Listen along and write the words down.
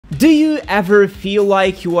Do you ever feel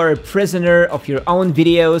like you are a prisoner of your own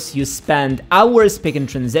videos? You spend hours picking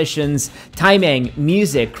transitions, timing,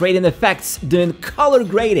 music, creating effects, doing color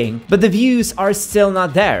grading, but the views are still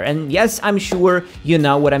not there. And yes, I'm sure you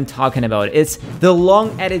know what I'm talking about. It's the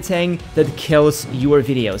long editing that kills your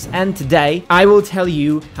videos. And today, I will tell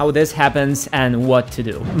you how this happens and what to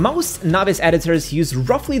do. Most novice editors use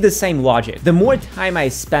roughly the same logic. The more time I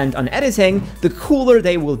spend on editing, the cooler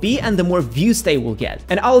they will be and the more views they will get.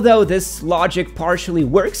 And although this logic partially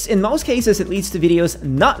works, in most cases it leads to videos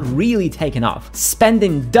not really taking off.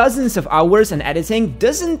 Spending dozens of hours on editing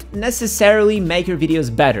doesn't necessarily make your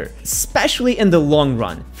videos better, especially in the long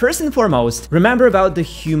run. First and foremost, remember about the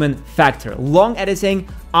human factor. Long editing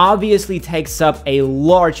obviously takes up a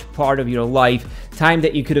large part of your life, time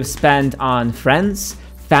that you could have spent on friends,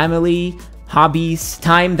 family, hobbies,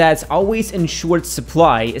 time that's always in short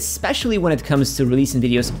supply, especially when it comes to releasing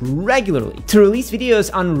videos regularly. To release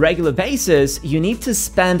videos on a regular basis, you need to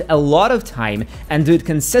spend a lot of time and do it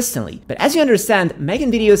consistently. But as you understand,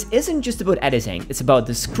 making videos isn't just about editing, it's about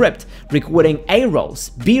the script, recording A-rolls,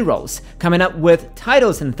 B-rolls, coming up with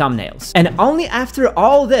titles and thumbnails. And only after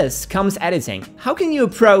all this comes editing. How can you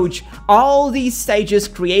approach all these stages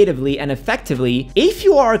creatively and effectively if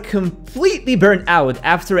you are completely burnt out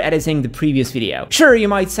after editing the previous video? Sure, you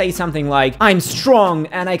might say something like, I'm strong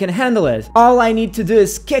and I can handle it. All I need to do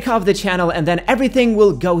is kick off the channel and then everything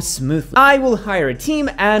will go smoothly. I will hire a team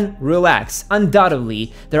and relax.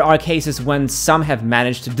 Undoubtedly, there are cases when some have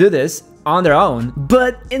managed to do this on their own,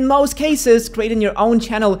 but in most cases, creating your own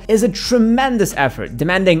channel is a tremendous effort,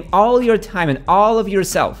 demanding all your time and all of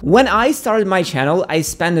yourself. When I started my channel, I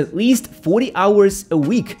spent at least 40 hours a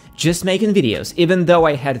week just making videos, even though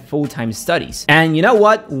I had full-time studies. And you know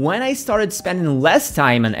what? When I started spending less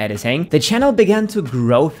time on editing, the channel began to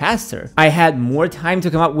grow faster. I had more time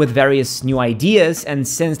to come up with various new ideas, and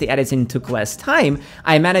since the editing took less time,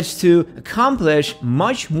 I managed to accomplish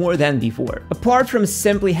much more than before. Apart from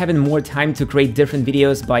simply having more time to create different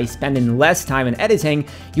videos by spending less time in editing,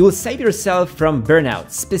 you will save yourself from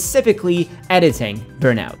burnout, specifically editing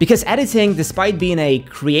burnout. Because editing, despite being a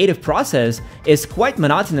creative process, is quite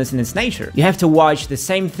monotonous in its nature. You have to watch the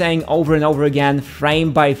same thing over and over again,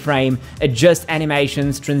 frame by frame, adjust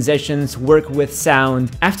animations, transitions, work with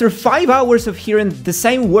sound. After 5 hours of hearing the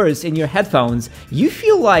same words in your headphones, you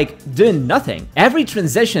feel like doing nothing. Every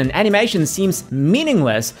transition, animation seems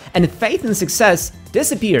meaningless, and faith in success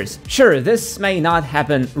disappears. Sure, this may not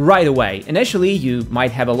happen right away. Initially, you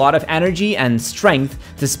might have a lot of energy and strength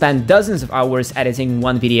to spend dozens of hours editing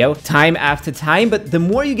one video, time after time, but the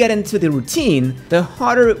more you get into the routine, the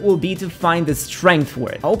harder it will be to find the strength for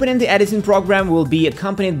it. Opening the editing program will be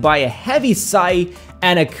accompanied by a heavy sigh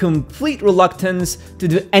and a complete reluctance to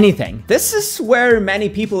do anything. This is where many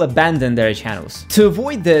people abandon their channels. To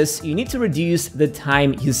avoid this, you need to reduce the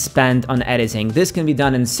time you spend on editing. This can be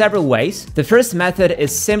done in several ways. The first method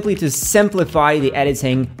is simply to simplify the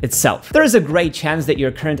editing itself. There is a great chance that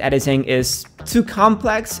your current editing is too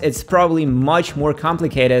complex. It's probably much more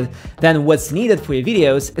complicated than what's needed for your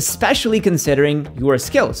videos, especially considering your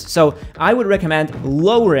skills. So I would recommend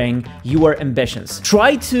lowering your ambitions.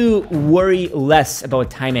 Try to worry less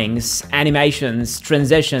about timings, animations,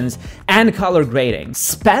 transitions, and color grading.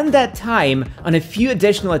 Spend that time on a few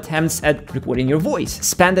additional attempts at recording your voice.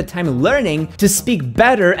 Spend that time learning to speak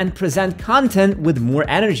better and present content with more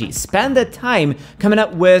energy. Spend that time coming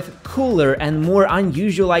up with cooler and more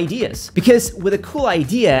unusual ideas. Because with a cool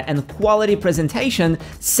idea and quality presentation,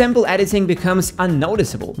 simple editing becomes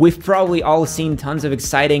unnoticeable. We've probably all seen tons of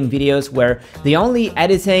exciting videos where the only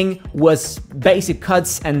editing was basic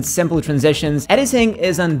cuts and simple transitions. Editing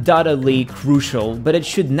is undoubtedly crucial, but it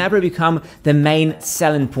should never become the main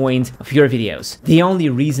selling point of your videos, the only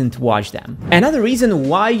reason to watch them. Another reason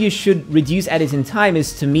why you should reduce editing time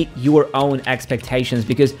is to meet your own expectations,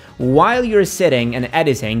 because while you're sitting and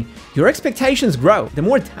editing, your expectations grow. The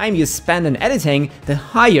more time you spend on editing, the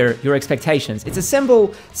higher your expectations. It's a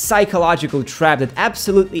simple psychological trap that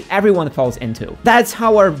absolutely everyone falls into. That's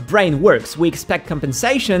how our brain works. We expect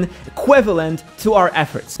compensation equivalent to our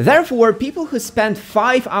efforts. Therefore, people who spend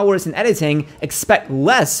 5 hours in editing expect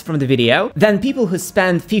less from the video than people who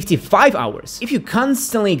spend 55 hours. If you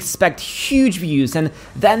constantly expect huge views and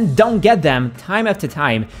then don't get them time after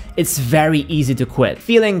time, it's very easy to quit,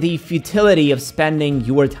 feeling the futility of spending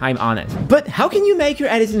your time on it. But how can you make your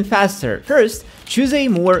editing faster? First, choose a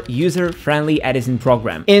more user-friendly editing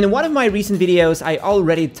program. In one of my recent videos, I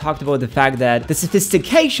already talked about the fact that the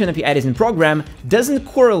sophistication of your editing program doesn't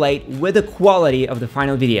correlate with the quality of the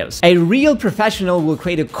final videos. A real professional will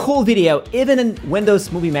create a cool video even in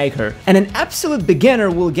Windows Movie Maker, and an absolute beginner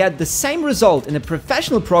will get the same result in a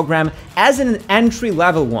professional program as in an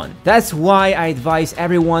entry-level one. That's why I advise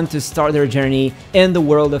everyone to start their journey in the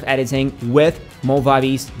world of editing with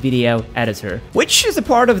Movavi's video editor, which is a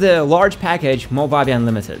part of the large package Movavi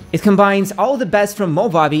Unlimited. It combines all the best from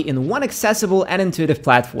Movavi in one accessible and intuitive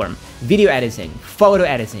platform: video editing, photo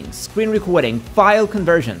editing, screen recording, file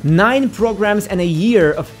conversion, 9 programs and a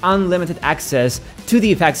year of unlimited access to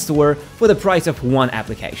the effects store for the price of one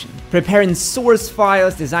application. Preparing source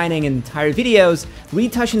files, designing entire videos,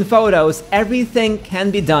 retouching photos, everything can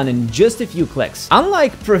be done in just a few clicks.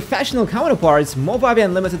 Unlike professional counterparts, Movavi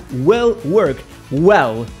Unlimited will work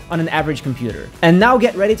well on an average computer. And now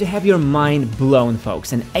get ready to have your mind blown,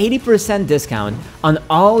 folks. An 80% discount on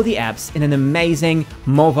all the apps in an amazing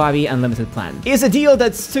Movavi Unlimited plan. It's a deal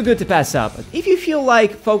that's too good to pass up. If you feel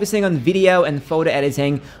like focusing on video and photo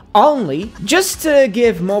editing only, just to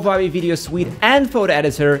give Movavi Video Suite and Photo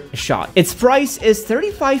Editor a shot. Its price is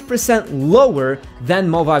 35% lower than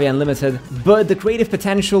Movavi Unlimited, but the creative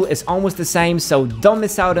potential is almost the same, so don't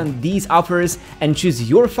miss out on these offers and choose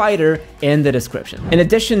your fighter in the description. In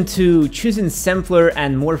addition to choosing simpler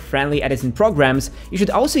and more friendly editing programs, you should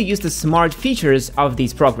also use the smart features of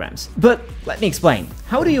these programs. But let me explain.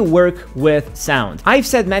 How do you work with sound? I've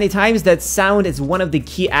said many times that sound is one of the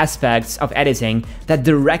key aspects of editing that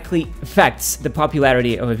directly affects the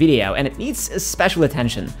popularity of a video, and it needs special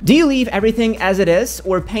attention. Do you leave everything as it is,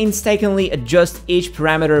 or painstakingly adjust each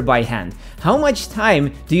parameter by hand? How much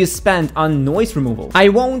time do you spend on noise removal? I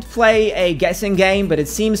won't play a guessing game, but it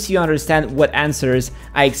seems you understand what answers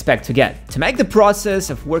I expect to get. To make the process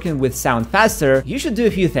of working with sound faster, you should do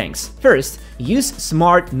a few things. First, use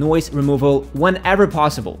smart noise removal whenever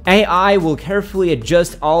possible. AI will carefully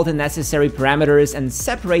adjust all the necessary parameters and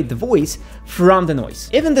separate the voice from the noise.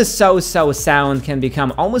 Even the so-so sound can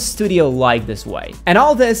become almost studio-like this way. And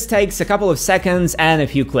all this takes a couple of seconds and a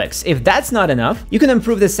few clicks. If that's not enough, you can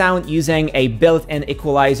improve the sound using a built-in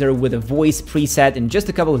equalizer with a voice preset in just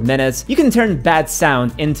a couple of minutes. You can turn bad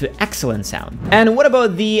sound into excellent sound. And what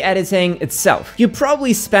about the editing itself? You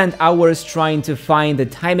probably spend hours trying to find the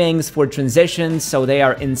timings for transitions so they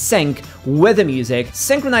are in sync with the music.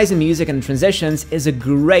 Synchronizing music and transitions is a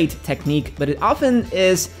great technique, but it often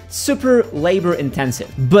is super labor intensive.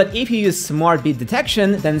 But if you use smart beat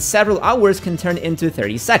detection, then several hours can turn into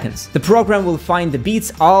 30 seconds. The program will find the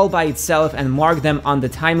beats all by itself and mark them on the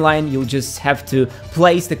timeline. You'll just have to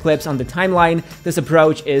place the clips on the timeline. This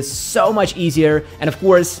approach is so much easier, and of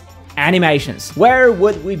course, animations. Where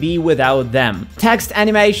would we be without them? Text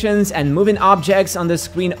animations and moving objects on the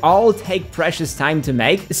screen all take precious time to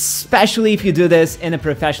make, especially if you do this in a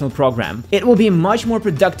professional program. It will be much more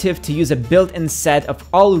productive to use a built-in set of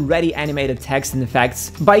already animated text and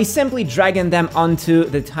effects. By simply dragging them onto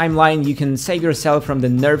the timeline, you can save yourself from the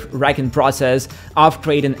nerve-wracking process of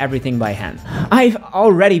creating everything by hand. I've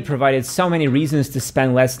already provided so many reasons to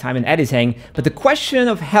spend less time in editing, but the question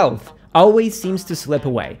of health always seems to slip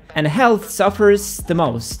away, and health suffers the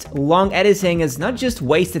most. Long editing is not just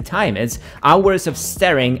wasted time, it's hours of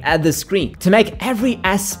staring at the screen. To make every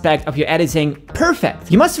aspect of your editing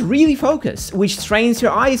perfect, you must really focus, which strains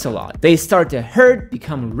your eyes a lot. They start to hurt,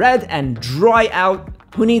 become red, and dry out.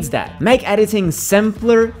 Who needs that? Make editing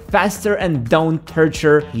simpler, faster, and don't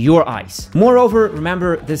torture your eyes. Moreover,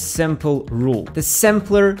 remember this simple rule. The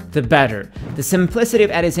simpler, the better. The simplicity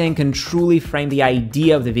of editing can truly frame the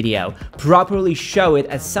idea of the video, properly show it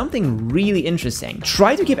as something really interesting.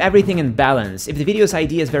 Try to keep everything in balance. If the video's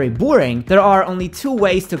idea is very boring, there are only 2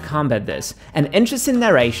 ways to combat this: an interesting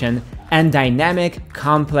narration and dynamic,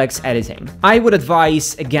 complex editing. I would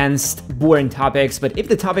advise against boring topics, but if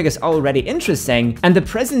the topic is already interesting and the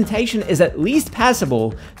presentation is at least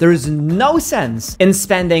passable, there is no sense in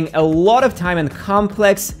spending a lot of time in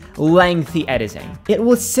complex, lengthy editing. It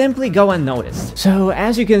will simply go unnoticed. So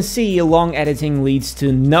as you can see, long editing leads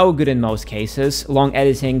to no good in most cases. Long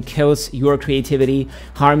editing kills your creativity,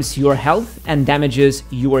 harms your health, and damages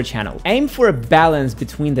your channel. Aim for a balance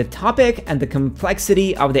between the topic and the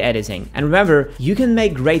complexity of the editing. And remember, you can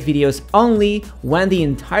make great videos only when the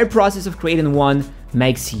entire process of creating one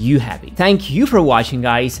makes you happy. Thank you for watching,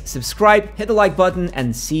 guys. Subscribe, hit the like button,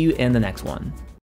 and see you in the next one.